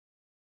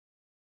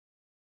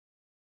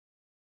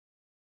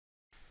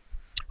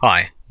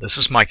Hi, this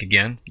is Mike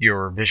again,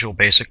 your Visual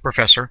Basic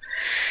professor.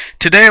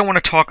 Today I want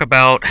to talk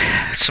about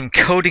some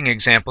coding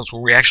examples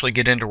where we actually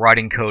get into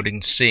writing code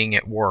and seeing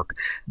it work.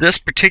 This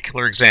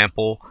particular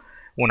example,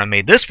 when I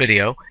made this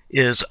video,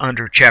 is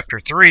under Chapter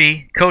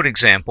 3, Code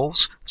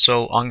Examples.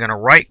 So I'm going to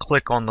right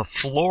click on the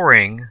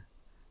flooring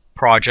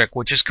project,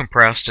 which is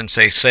compressed, and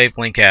say Save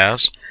Link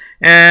As.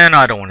 And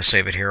I don't want to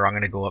save it here. I'm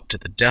going to go up to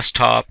the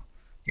desktop,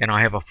 and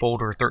I have a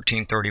folder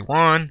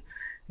 1331.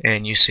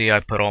 And you see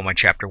I put all my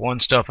Chapter 1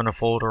 stuff in a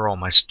folder, all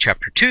my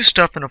Chapter 2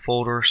 stuff in a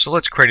folder. So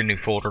let's create a new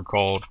folder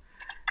called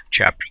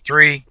Chapter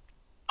 3.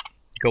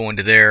 Go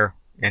into there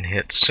and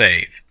hit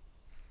Save.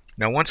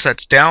 Now once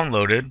that's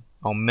downloaded,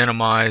 I'll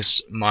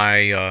minimize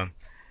my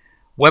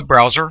web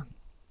browser.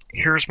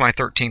 Here's my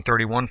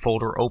 1331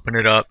 folder. Open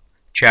it up.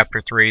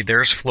 Chapter 3.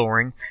 There's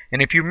flooring.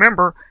 And if you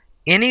remember,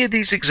 any of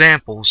these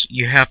examples,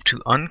 you have to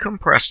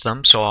uncompress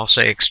them. So I'll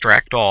say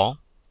Extract All.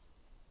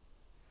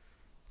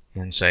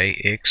 And say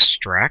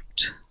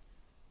extract.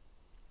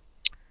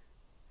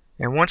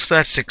 And once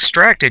that's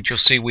extracted, you'll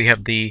see we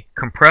have the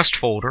compressed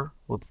folder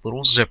with a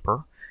little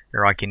zipper.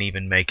 Here I can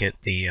even make it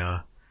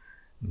the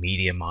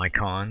medium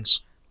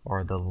icons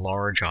or the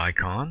large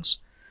icons.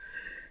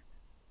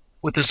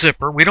 With the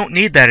zipper, we don't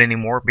need that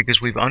anymore because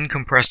we've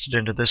uncompressed it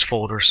into this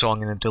folder. So I'm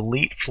going to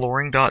delete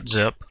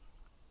flooring.zip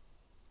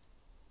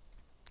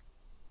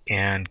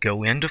and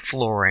go into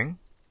flooring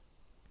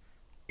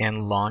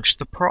and launch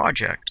the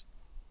project.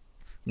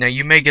 Now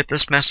you may get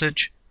this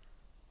message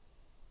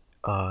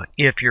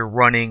if you're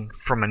running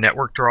from a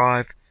network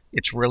drive.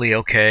 It's really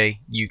okay.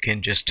 You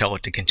can just tell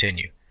it to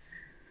continue.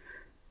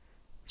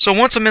 So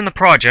once I'm in the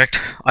project,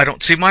 I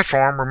don't see my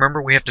form.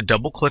 Remember, we have to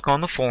double click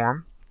on the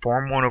form,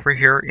 Form 1 over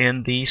here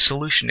in the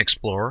Solution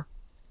Explorer,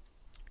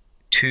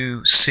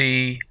 to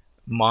see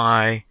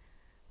my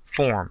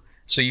form.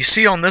 So you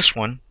see on this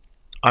one,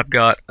 I've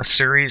got a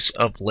series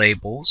of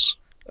labels,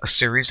 a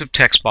series of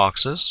text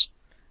boxes,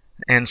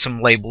 and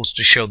some labels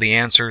to show the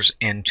answers,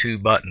 and 2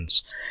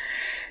 buttons.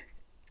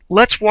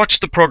 Let's watch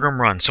the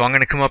program run. So I'm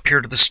going to come up here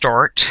to the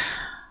start.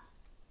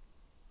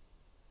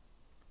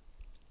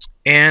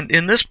 And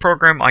in this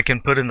program, I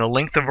can put in the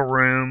length of a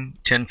room,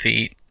 10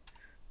 feet,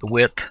 the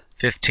width,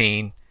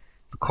 15,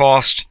 the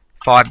cost,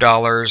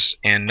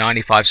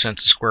 $5.95 a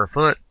square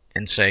foot,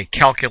 and say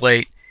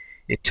calculate.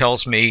 It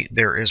tells me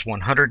there is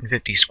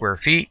 150 square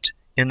feet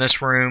in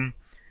this room.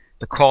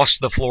 The cost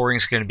of the flooring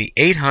is going to be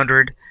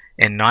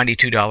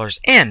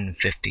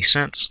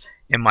 $892.50,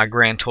 and my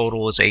grand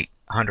total is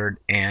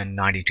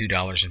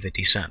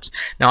 $892.50.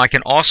 Now I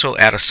can also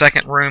add a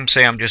second room.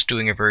 Say I'm just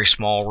doing a very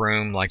small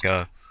room, like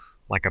a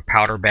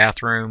powder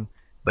bathroom,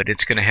 but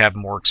it's going to have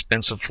more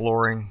expensive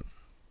flooring.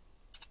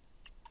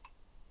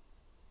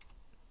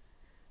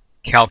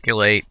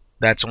 Calculate.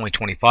 That's only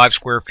 25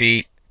 square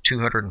feet,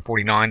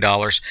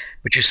 $249.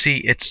 But you see,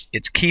 it's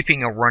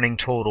keeping a running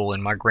total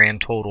in my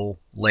grand total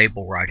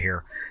label right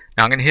here.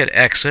 Now I'm going to hit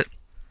Exit.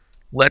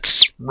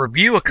 Let's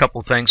review a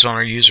couple things on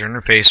our user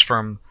interface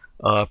from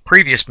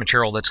previous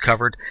material that's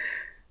covered.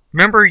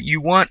 Remember,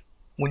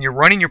 when you're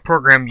running your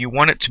program, you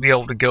want it to be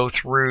able to go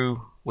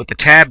through with the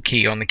Tab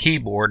key on the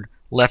keyboard,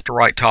 left to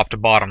right, top to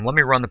bottom. Let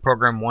me run the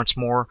program once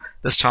more.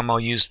 This time I'll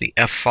use the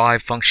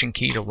F5 function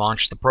key to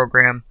launch the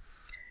program.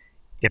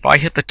 If I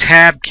hit the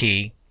Tab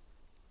key,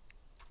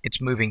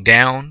 it's moving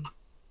down,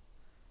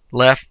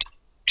 left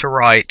to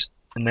right,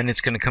 and then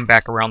it's going to come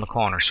back around the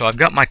corner. So I've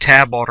got my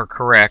tab order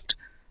correct.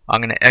 I'm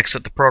going to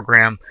exit the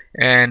program,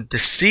 and to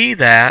see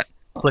that,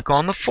 click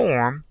on the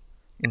form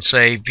and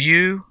say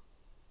View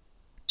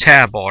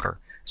Tab Order.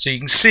 So you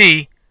can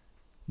see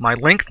my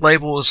length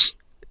label is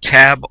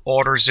Tab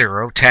Order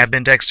 0, Tab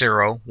Index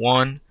 0,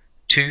 1,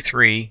 2,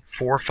 3,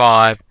 4,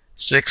 5,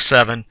 6,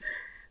 7.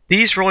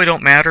 These really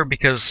don't matter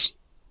because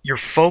your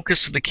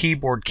focus of the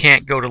keyboard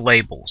can't go to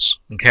labels.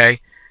 Okay?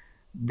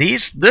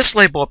 This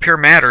label up here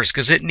matters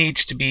because it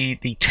needs to be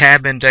the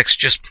tab index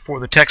just before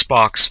the text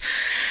box.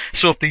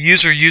 So if the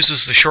user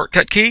uses the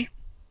shortcut key,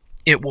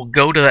 it will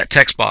go to that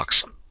text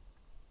box.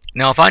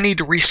 Now if I need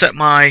to reset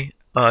my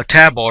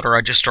tab order,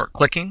 I just start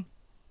clicking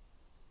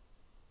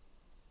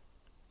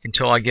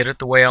until I get it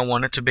the way I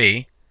want it to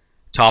be.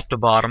 Top to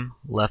bottom,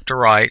 left to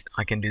right.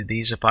 I can do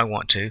these if I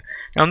want to.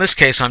 Now in this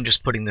case, I'm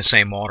just putting the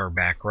same order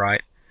back,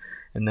 right?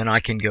 And then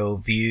I can go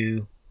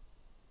View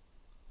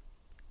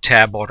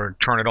Tab Order,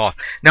 turn it off.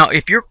 Now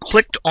if you're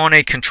clicked on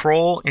a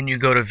control and you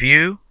go to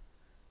View,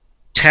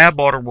 Tab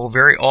Order will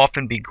very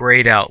often be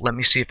grayed out. Let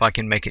me see if I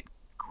can make it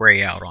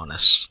gray out on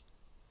us.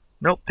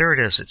 Nope, there it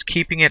is. It's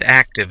keeping it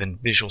active in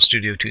Visual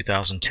Studio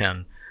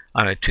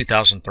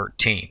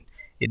 2013.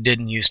 It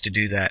didn't used to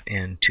do that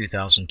in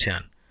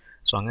 2010.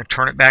 So I'm going to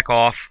turn it back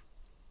off.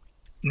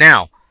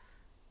 Now,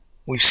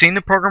 we've seen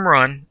the program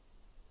run.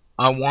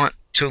 I want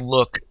to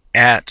look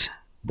at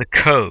the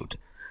code.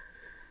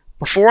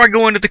 Before I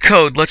go into the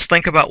code, let's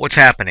think about what's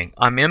happening.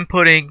 I'm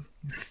inputting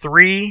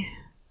 3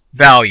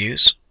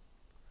 values,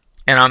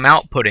 and I'm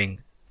outputting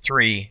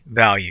 3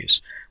 values.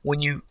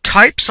 When you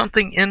type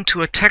something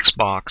into a text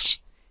box,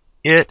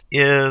 it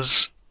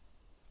is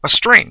a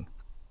string.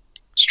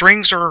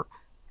 Strings are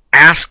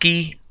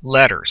ASCII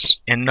letters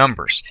and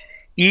numbers.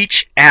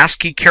 Each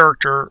ASCII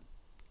character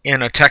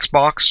in a text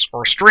box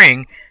or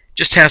string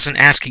just has an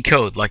ASCII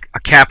code, like a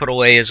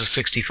capital A is a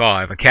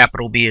 65, a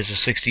capital B is a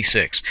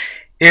 66.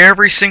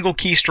 Every single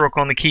keystroke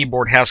on the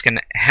keyboard has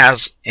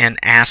an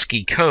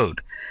ASCII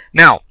code.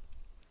 Now,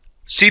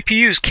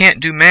 CPUs can't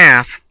do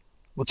math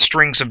with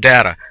strings of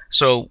data.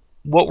 So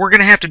what we're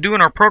going to have to do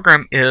in our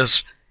program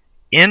is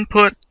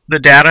input the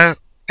data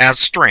as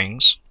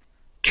strings,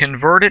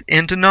 convert it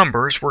into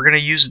numbers. We're going to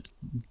use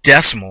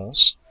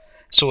decimals,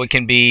 so it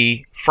can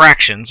be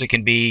fractions. It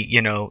can be,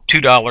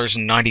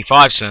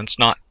 $2.95,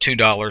 not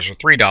 $2 or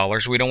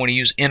 $3. We don't want to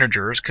use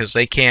integers because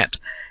they can't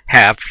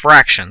have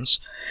fractions.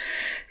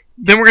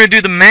 Then we're going to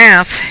do the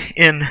math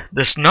in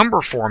this number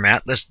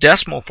format, this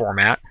decimal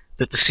format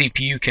that the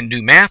CPU can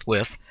do math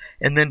with,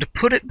 and then to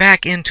put it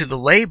back into the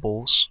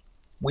labels,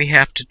 we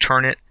have to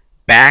turn it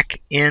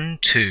back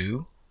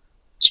into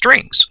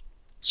strings.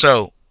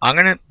 So I'm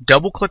going to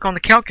double click on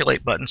the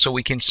calculate button so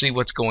we can see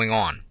what's going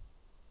on.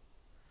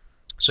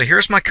 So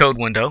here's my code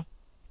window.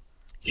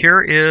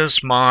 Here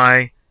is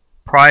my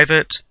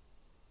private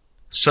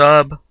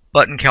sub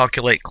button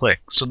calculate click.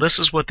 So this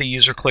is what the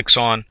user clicks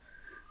on.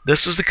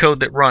 This is the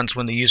code that runs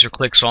when the user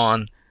clicks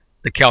on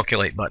the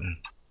calculate button.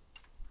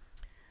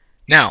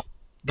 Now,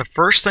 the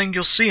first thing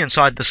you'll see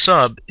inside the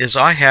sub is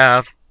I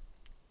have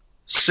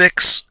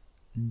 6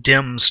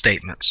 dim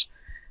statements.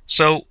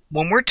 So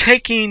when we're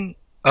taking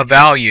a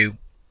value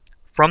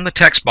from the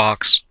text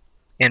box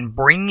and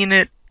bringing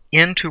it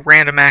into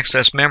random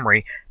access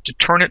memory to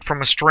turn it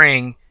from a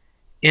string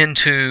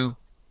into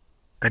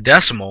a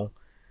decimal,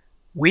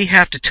 we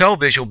have to tell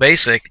Visual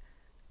Basic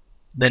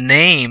the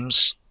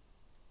names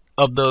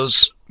of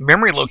those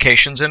memory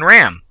locations in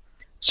RAM.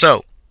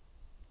 So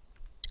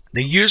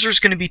the user is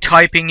going to be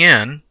typing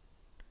in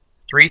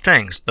 3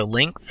 things: the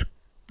length,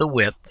 the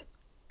width,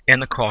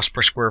 and the cost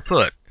per square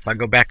foot. If I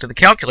go back to the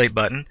calculate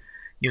button,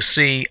 you'll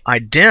see I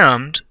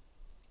dimmed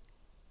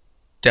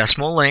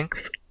decimal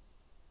length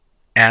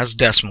as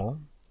decimal,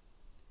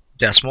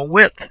 decimal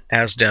width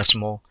as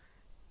decimal,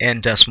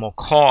 and decimal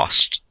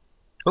cost.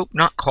 Oh,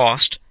 not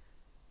cost.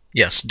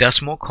 Yes,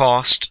 decimal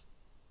cost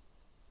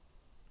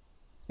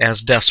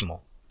as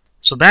decimal.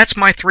 So that's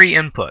my 3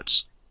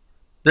 inputs.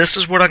 This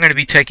is what I'm going to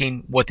be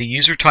taking what the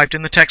user typed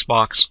in the text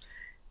box,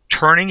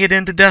 turning it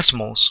into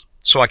decimals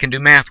so I can do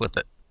math with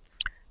it.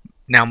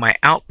 Now my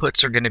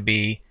outputs are going to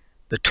be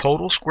the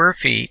total square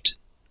feet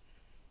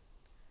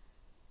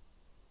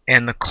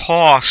and the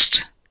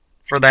cost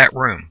for that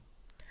room.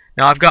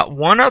 Now I've got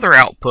one other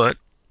output,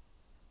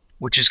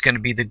 which is going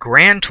to be the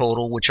grand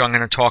total, which I'm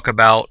going to talk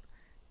about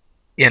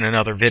in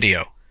another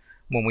video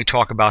when we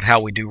talk about how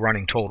we do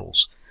running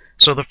totals.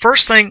 So the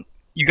first thing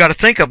you got to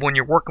think of when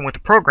you're working with the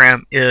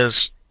program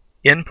is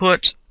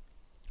input,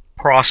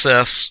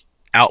 process,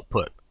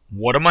 output.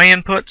 What are my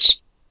inputs?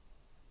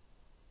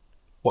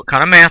 What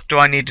kind of math do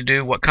I need to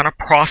do? What kind of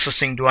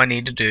processing do I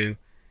need to do?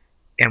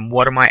 And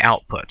what are my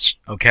outputs?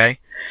 Okay?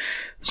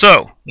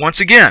 So, once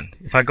again,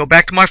 if I go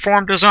back to my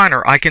form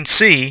designer, I can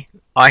see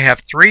I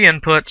have 3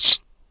 inputs,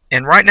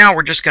 and right now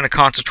we're just going to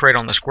concentrate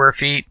on the square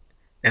feet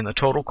and the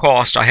total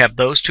cost. I have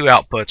those 2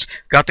 outputs.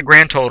 Got the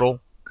grand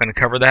total. Going to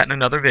cover that in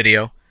another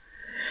video.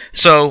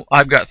 So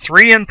I've got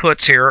 3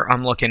 inputs here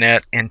I'm looking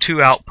at and 2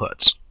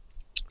 outputs.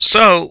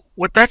 So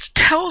what that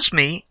tells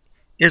me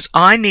is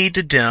I need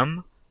to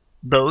dim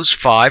those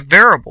 5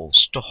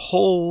 variables to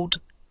hold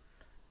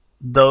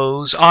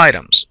those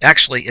items.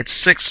 Actually,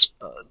 it's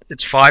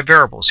 5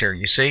 variables here.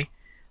 You see,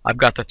 I've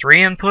got the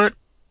 3 input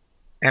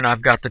and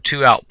I've got the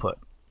 2 output.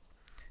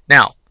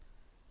 Now,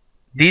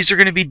 these are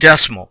going to be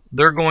decimal.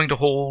 They're going to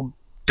hold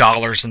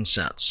dollars and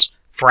cents,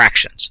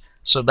 fractions.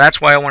 So that's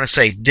why I want to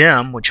say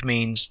dim, which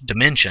means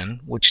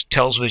dimension, which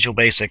tells Visual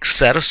Basic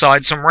set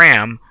aside some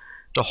RAM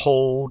to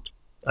hold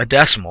a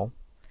decimal.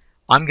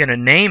 I'm going to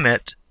name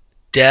it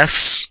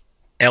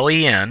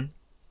len,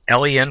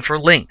 len for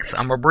length.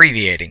 I'm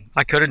abbreviating.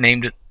 I could have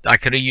named it, I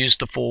could have used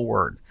the full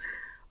word.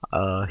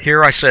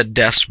 Here I said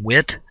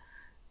width,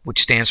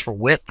 which stands for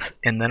width,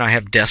 and then I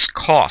have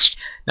cost.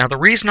 Now the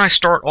reason I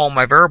start all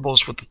my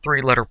variables with the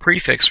 3-letter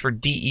prefix for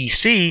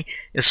DEC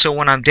is so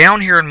when I'm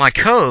down here in my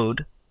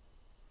code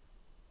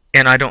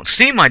and I don't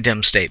see my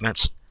dim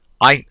statements,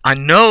 I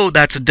know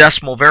that's a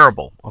decimal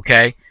variable,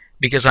 okay,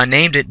 because I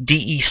named it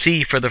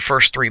DEC for the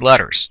first 3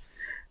 letters.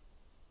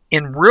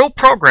 In real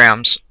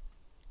programs,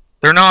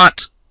 they're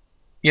not,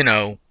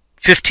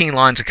 15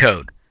 lines of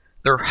code.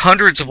 They're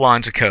hundreds of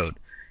lines of code.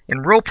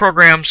 In real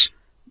programs,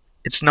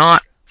 it's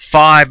not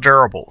 5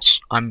 variables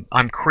I'm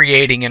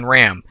creating in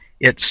RAM.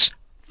 It's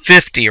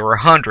 50 or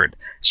 100.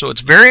 So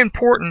it's very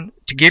important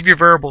to give your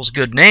variables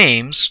good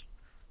names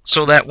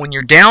so that when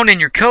you're down in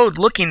your code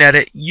looking at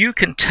it, you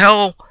can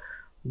tell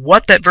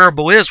what that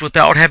variable is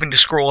without having to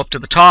scroll up to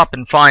the top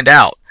and find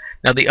out.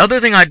 Now the other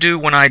thing I do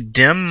when I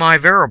dim my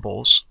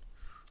variables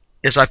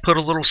is I put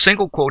a little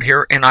single quote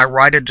here and I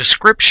write a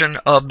description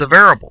of the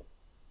variable.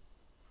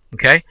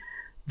 Okay?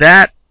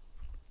 That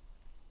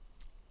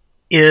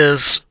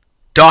is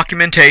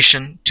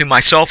documentation to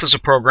myself as a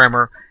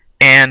programmer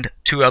and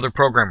 2 other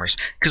programmers.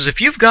 Because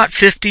if you've got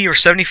 50 or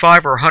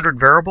 75 or 100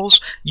 variables,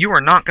 you are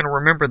not going to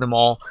remember them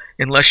all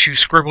unless you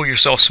scribble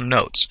yourself some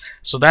notes.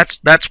 So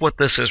that's what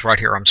this is right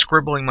here. I'm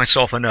scribbling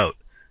myself a note.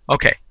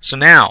 Okay, so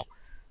now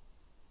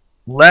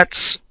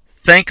let's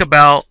think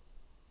about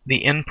the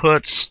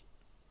inputs,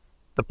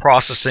 the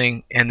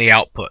processing, and the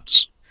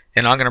outputs.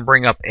 And I'm going to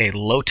bring up a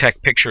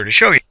low-tech picture to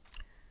show you.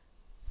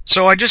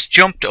 So I just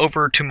jumped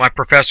over to my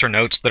professor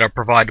notes that I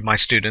provide to my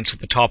students at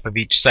the top of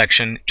each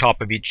section,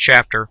 top of each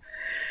chapter.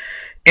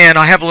 And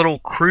I have a little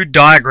crude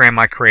diagram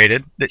I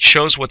created that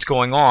shows what's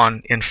going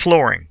on in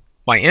flooring.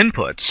 My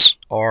inputs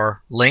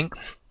are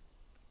length,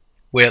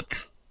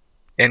 width,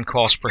 and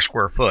cost per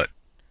square foot.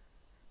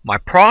 My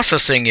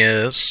processing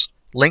is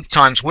length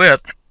times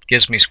width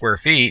gives me square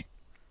feet,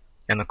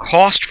 and the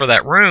cost for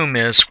that room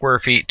is square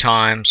feet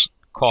times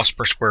cost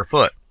per square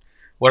foot.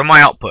 What are my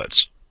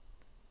outputs?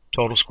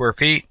 Total square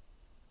feet,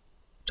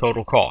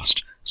 total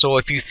cost. So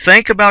if you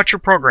think about your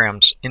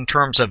programs in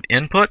terms of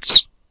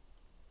inputs,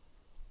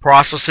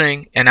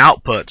 processing, and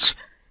outputs,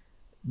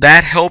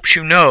 that helps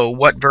you know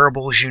what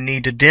variables you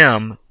need to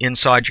dim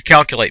inside your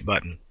calculate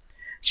button.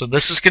 So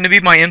this is going to be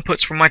my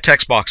inputs from my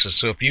text boxes.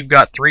 So if you've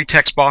got 3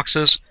 text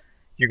boxes,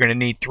 you're going to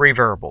need 3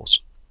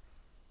 variables.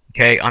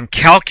 Okay, I'm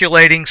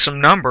calculating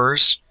some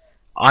numbers.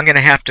 I'm going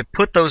to have to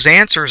put those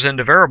answers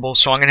into variables,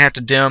 so I'm going to have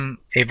to dim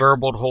a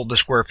variable to hold the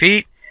square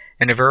feet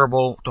and a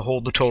variable to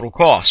hold the total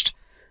cost.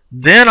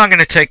 Then I'm going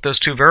to take those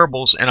 2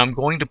 variables and I'm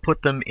going to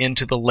put them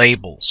into the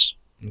labels.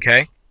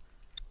 Okay,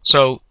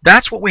 so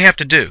that's what we have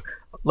to do.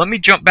 Let me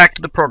jump back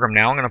to the program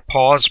now. I'm going to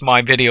pause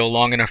my video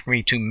long enough for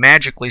me to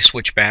magically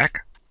switch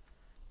back.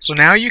 So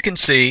now you can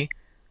see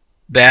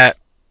that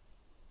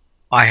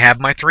I have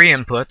my 3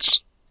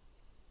 inputs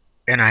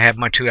and I have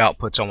my 2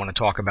 outputs I want to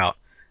talk about.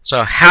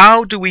 So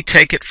how do we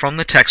take it from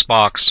the text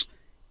box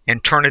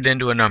and turn it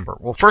into a number?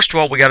 Well, first of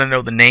all, we got to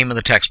know the name of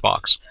the text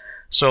box.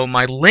 So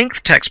my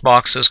length text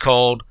box is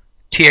called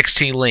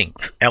txt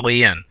length,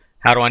 L-E-N.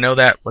 How do I know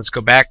that? Let's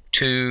go back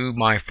to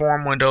my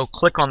form window,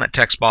 click on that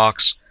text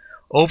box.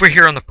 Over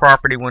here in the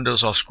property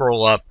windows, I'll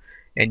scroll up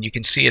and you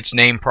can see its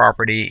name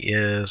property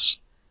is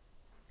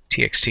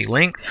txt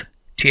length,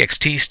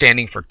 txt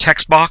standing for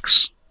text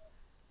box.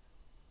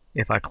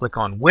 If I click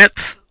on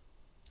width,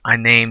 I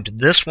named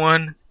this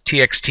one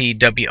txt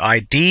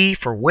WID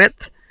for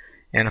width,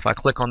 and if I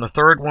click on the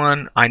third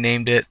one, I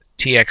named it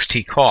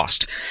txt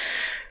cost.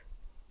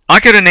 I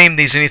could have named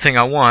these anything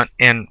I want,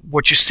 and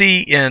what you see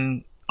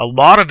in a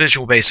lot of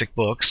Visual Basic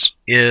books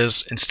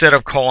is instead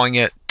of calling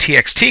it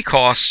txt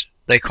cost,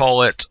 they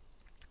call it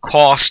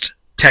cost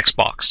text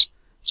box.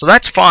 So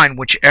that's fine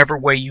whichever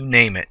way you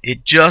name it.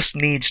 It just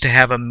needs to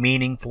have a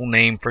meaningful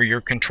name for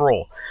your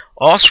control.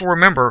 Also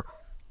remember,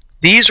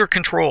 these are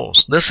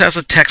controls. This has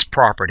a text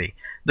property.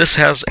 This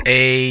has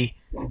a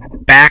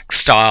back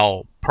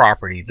style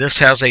property. This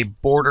has a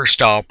border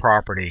style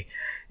property.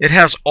 It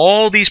has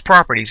all these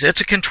properties. It's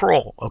a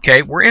control.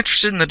 Okay, we're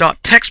interested in the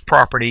 .text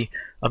property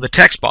of the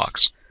text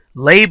box.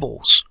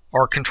 Labels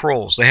are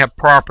controls. They have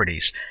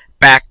properties.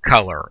 Back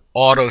color,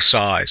 auto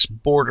size,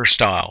 border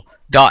style,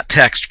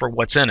 .text for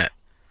what's in it.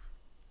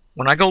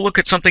 When I go look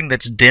at something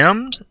that's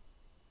dimmed,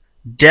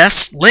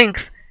 desc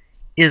length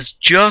is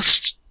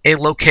just a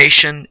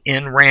location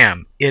in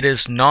RAM. It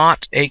is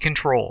not a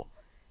control.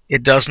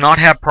 It does not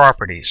have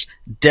properties.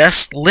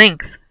 Desc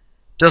length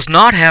does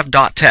not have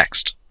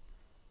 .text.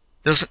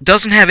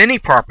 Doesn't have any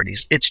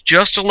properties. It's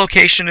just a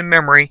location in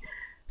memory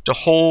to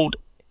hold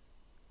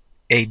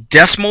a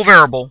decimal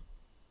variable,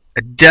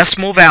 a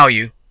decimal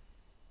value,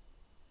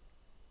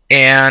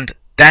 and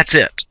that's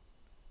it.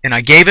 And I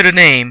gave it a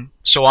name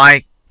so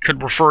I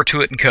could refer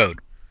to it in code.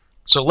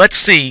 So let's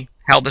see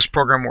how this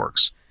program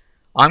works.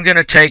 I'm going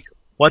to take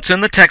what's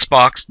in the text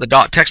box, the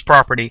 .text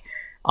property,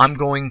 I'm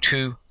going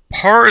to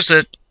parse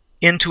it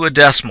into a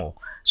decimal.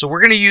 So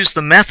we're going to use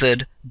the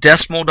method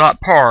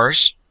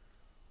decimal.parse.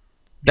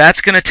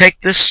 That's going to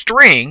take this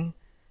string,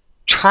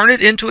 turn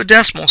it into a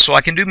decimal so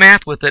I can do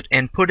math with it,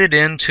 and put it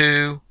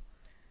into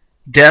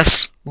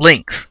desc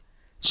length.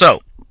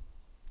 So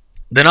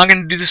then I'm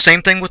going to do the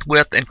same thing with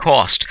width and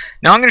cost.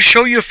 Now I'm going to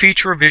show you a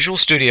feature of Visual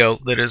Studio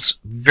that is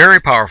very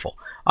powerful.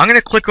 I'm going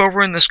to click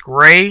over in this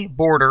gray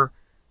border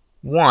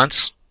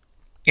once,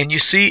 and you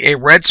see a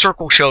red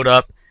circle showed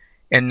up,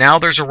 and now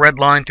there's a red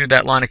line through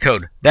that line of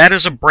code. That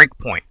is a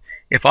breakpoint.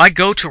 If I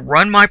go to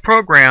run my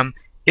program,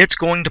 it's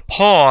going to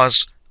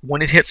pause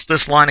when it hits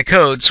this line of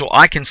code so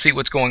I can see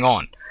what's going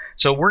on.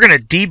 So we're going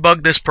to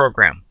debug this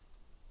program.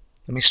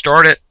 Let me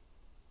start it.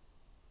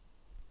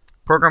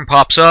 Program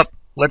pops up.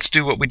 Let's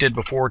do what we did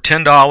before.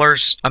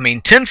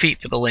 $10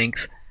 feet for the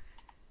length,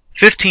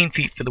 15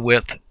 feet for the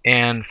width,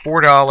 and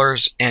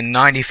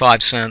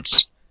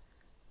 $4.95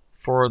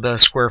 for the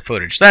square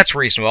footage. That's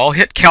reasonable. I'll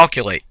hit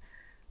calculate.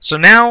 So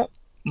now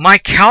my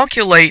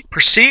calculate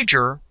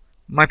procedure,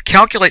 my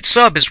calculate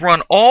sub is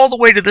run all the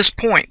way to this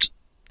point.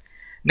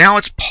 Now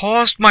it's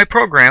paused my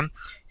program.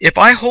 If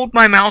I hold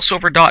my mouse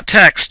over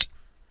 .text,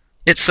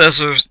 it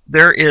says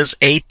there is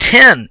a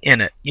 10 in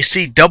it. You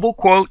see double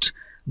quote,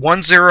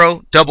 10,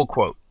 double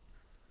quote.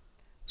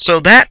 So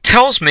that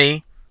tells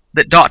me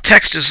that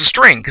 .text is a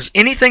string, because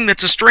anything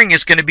that's a string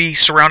is going to be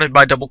surrounded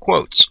by double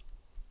quotes.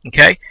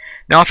 Okay.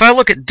 Now if I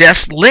look at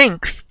desc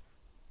length,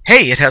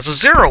 hey, it has a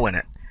 0 in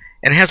it,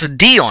 and it has a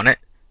D on it,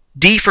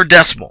 D for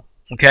decimal.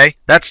 Okay,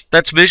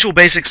 that's Visual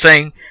Basic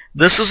saying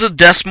this is a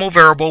decimal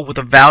variable with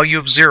a value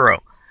of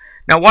 0.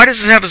 Now why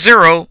does it have a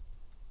 0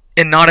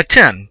 and not a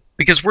 10?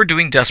 Because we're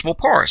doing decimal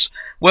parse.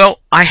 Well,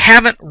 I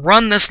haven't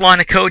run this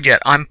line of code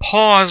yet. I'm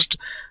paused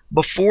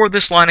before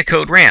this line of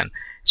code ran.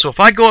 So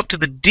if I go up to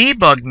the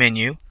debug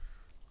menu,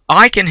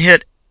 I can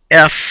hit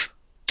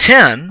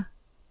F10,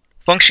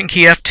 function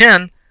key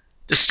F10,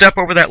 to step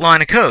over that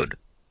line of code.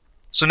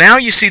 So now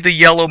you see the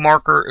yellow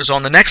marker is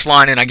on the next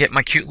line, and I get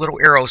my cute little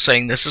arrow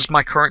saying this is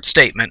my current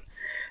statement.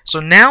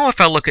 So now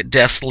if I look at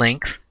desc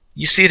length,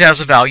 you see it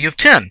has a value of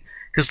 10,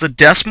 because the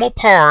decimal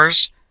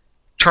parse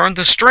turned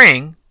the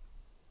string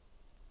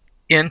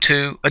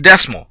into a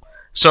decimal.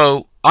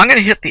 So I'm going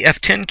to hit the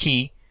F10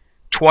 key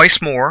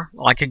twice more.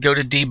 I could go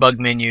to debug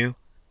menu,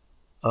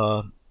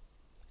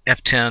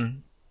 F10,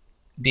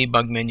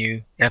 debug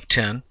menu,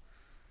 F10.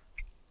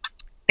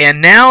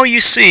 And now you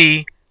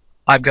see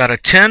I've got a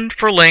 10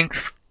 for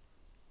length,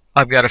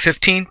 I've got a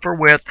 15 for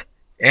width,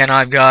 and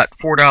I've got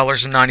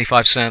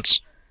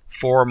 $4.95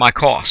 for my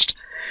cost.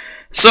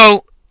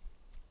 So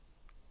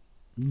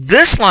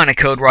this line of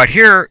code right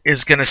here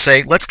is going to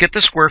say, let's get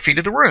the square feet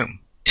of the room.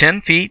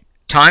 10 feet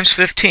times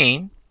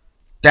 15,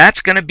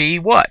 that's going to be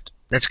what?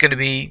 That's going to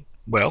be,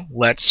 well,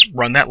 let's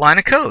run that line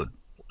of code.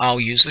 I'll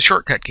use the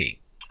shortcut key.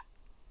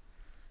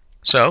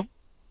 So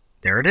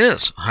there it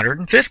is,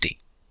 150.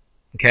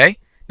 Okay.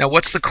 Now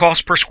what's the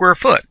cost per square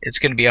foot? It's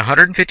going to be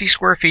 150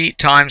 square feet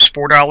times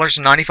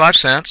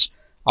 $4.95.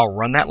 I'll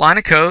run that line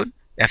of code,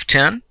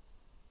 F10.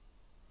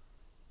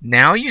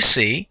 Now you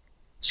see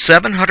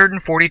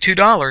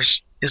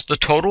 $742 is the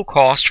total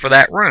cost for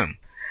that room.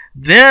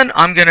 Then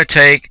I'm going to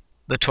take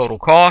the total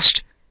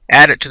cost,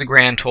 add it to the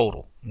grand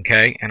total.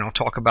 Okay, and I'll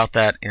talk about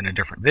that in a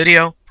different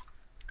video.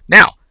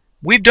 Now,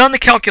 we've done the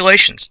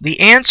calculations. The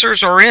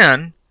answers are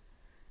in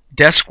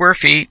desc square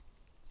feet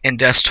and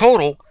desc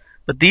total,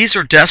 but these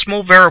are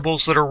decimal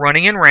variables that are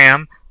running in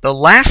RAM. The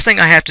last thing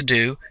I have to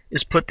do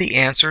is put the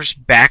answers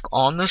back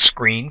on the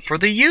screen for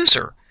the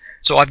user.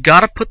 So I've got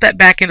to put that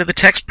back into the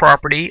text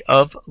property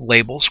of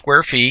label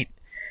square feet,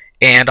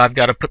 and I've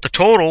got to put the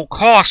total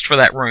cost for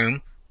that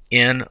room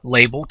in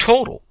label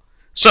total.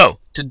 So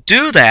to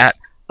do that,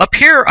 up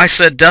here I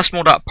said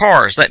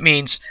decimal.parse. That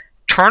means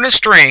turn a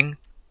string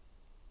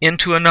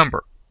into a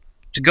number.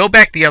 To go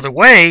back the other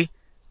way,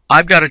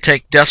 I've got to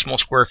take decimal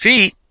square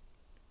feet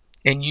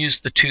and use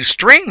the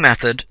toString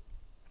method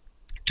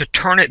to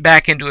turn it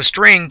back into a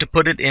string to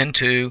put it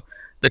into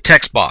the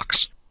text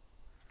box.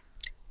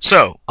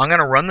 So I'm going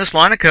to run this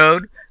line of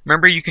code.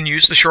 Remember, you can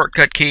use the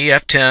shortcut key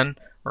F10,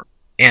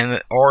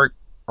 or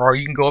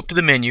you can go up to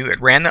the menu.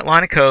 It ran that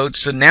line of code.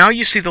 So now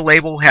you see the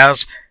label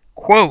has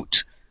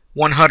quote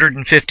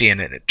 150 in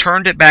it. It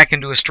turned it back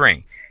into a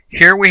string.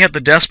 Here we have the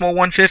decimal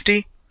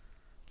 150.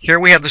 Here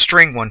we have the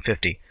string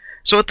 150.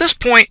 So at this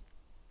point,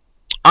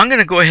 I'm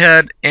going to go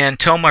ahead and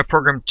tell my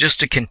program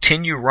just to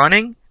continue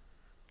running.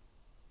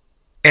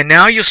 And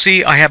now you'll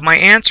see I have my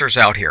answers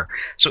out here.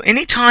 So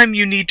anytime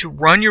you need to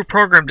run your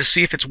program to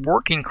see if it's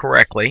working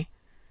correctly,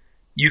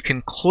 you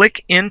can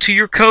click into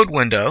your code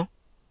window.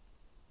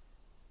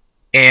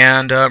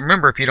 And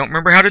remember, if you don't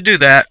remember how to do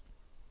that,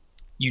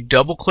 you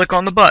double click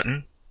on the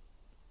button.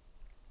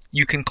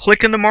 You can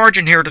click in the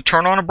margin here to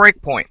turn on a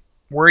breakpoint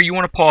where you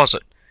want to pause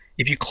it.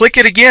 If you click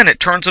it again, it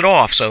turns it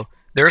off. So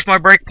there's my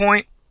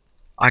breakpoint.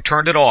 I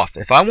turned it off.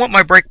 If I want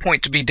my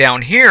breakpoint to be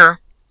down here,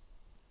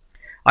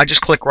 I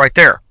just click right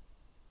there.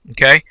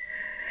 Okay?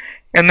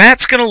 And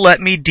that's going to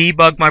let me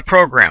debug my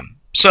program.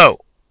 So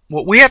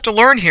what we have to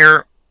learn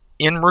here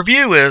in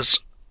review is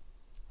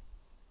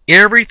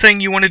everything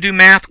you want to do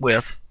math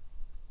with,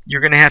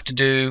 you're going to have to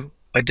do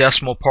a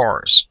decimal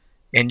parse.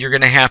 And you're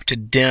going to have to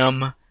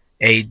dim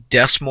a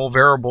decimal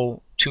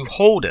variable to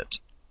hold it.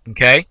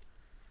 Okay?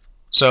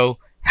 So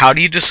how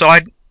do you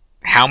decide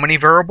how many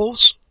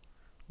variables?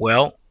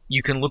 Well,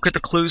 you can look at the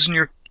clues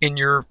in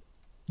your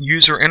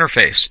user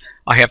interface.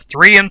 I have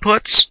 3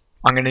 inputs.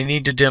 I'm going to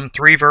need to dim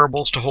 3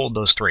 variables to hold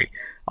those 3.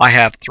 I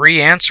have 3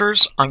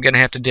 answers. I'm going to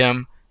have to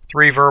dim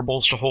 3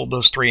 variables to hold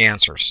those 3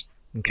 answers.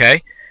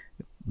 Okay?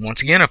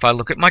 Once again, if I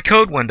look at my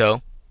code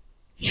window,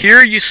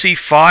 here you see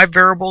 5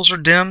 variables are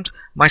dimmed.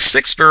 My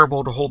 6th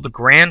variable to hold the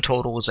grand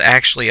total is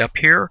actually up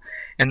here,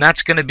 and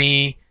that's going to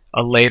be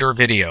a later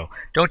video.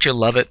 Don't you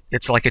love it?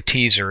 It's like a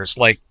teaser. It's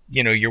like,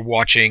 you know, you're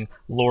watching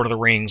Lord of the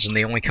Rings and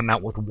they only come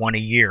out with 1 a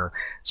year.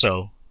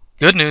 So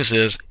good news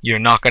is you're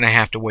not going to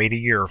have to wait a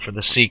year for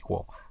the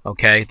sequel.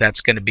 Okay, that's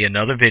going to be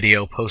another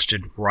video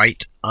posted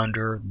right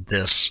under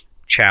this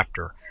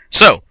chapter.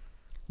 So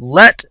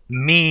let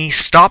me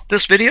stop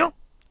this video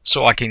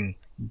so I can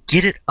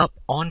get it up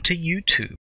onto YouTube.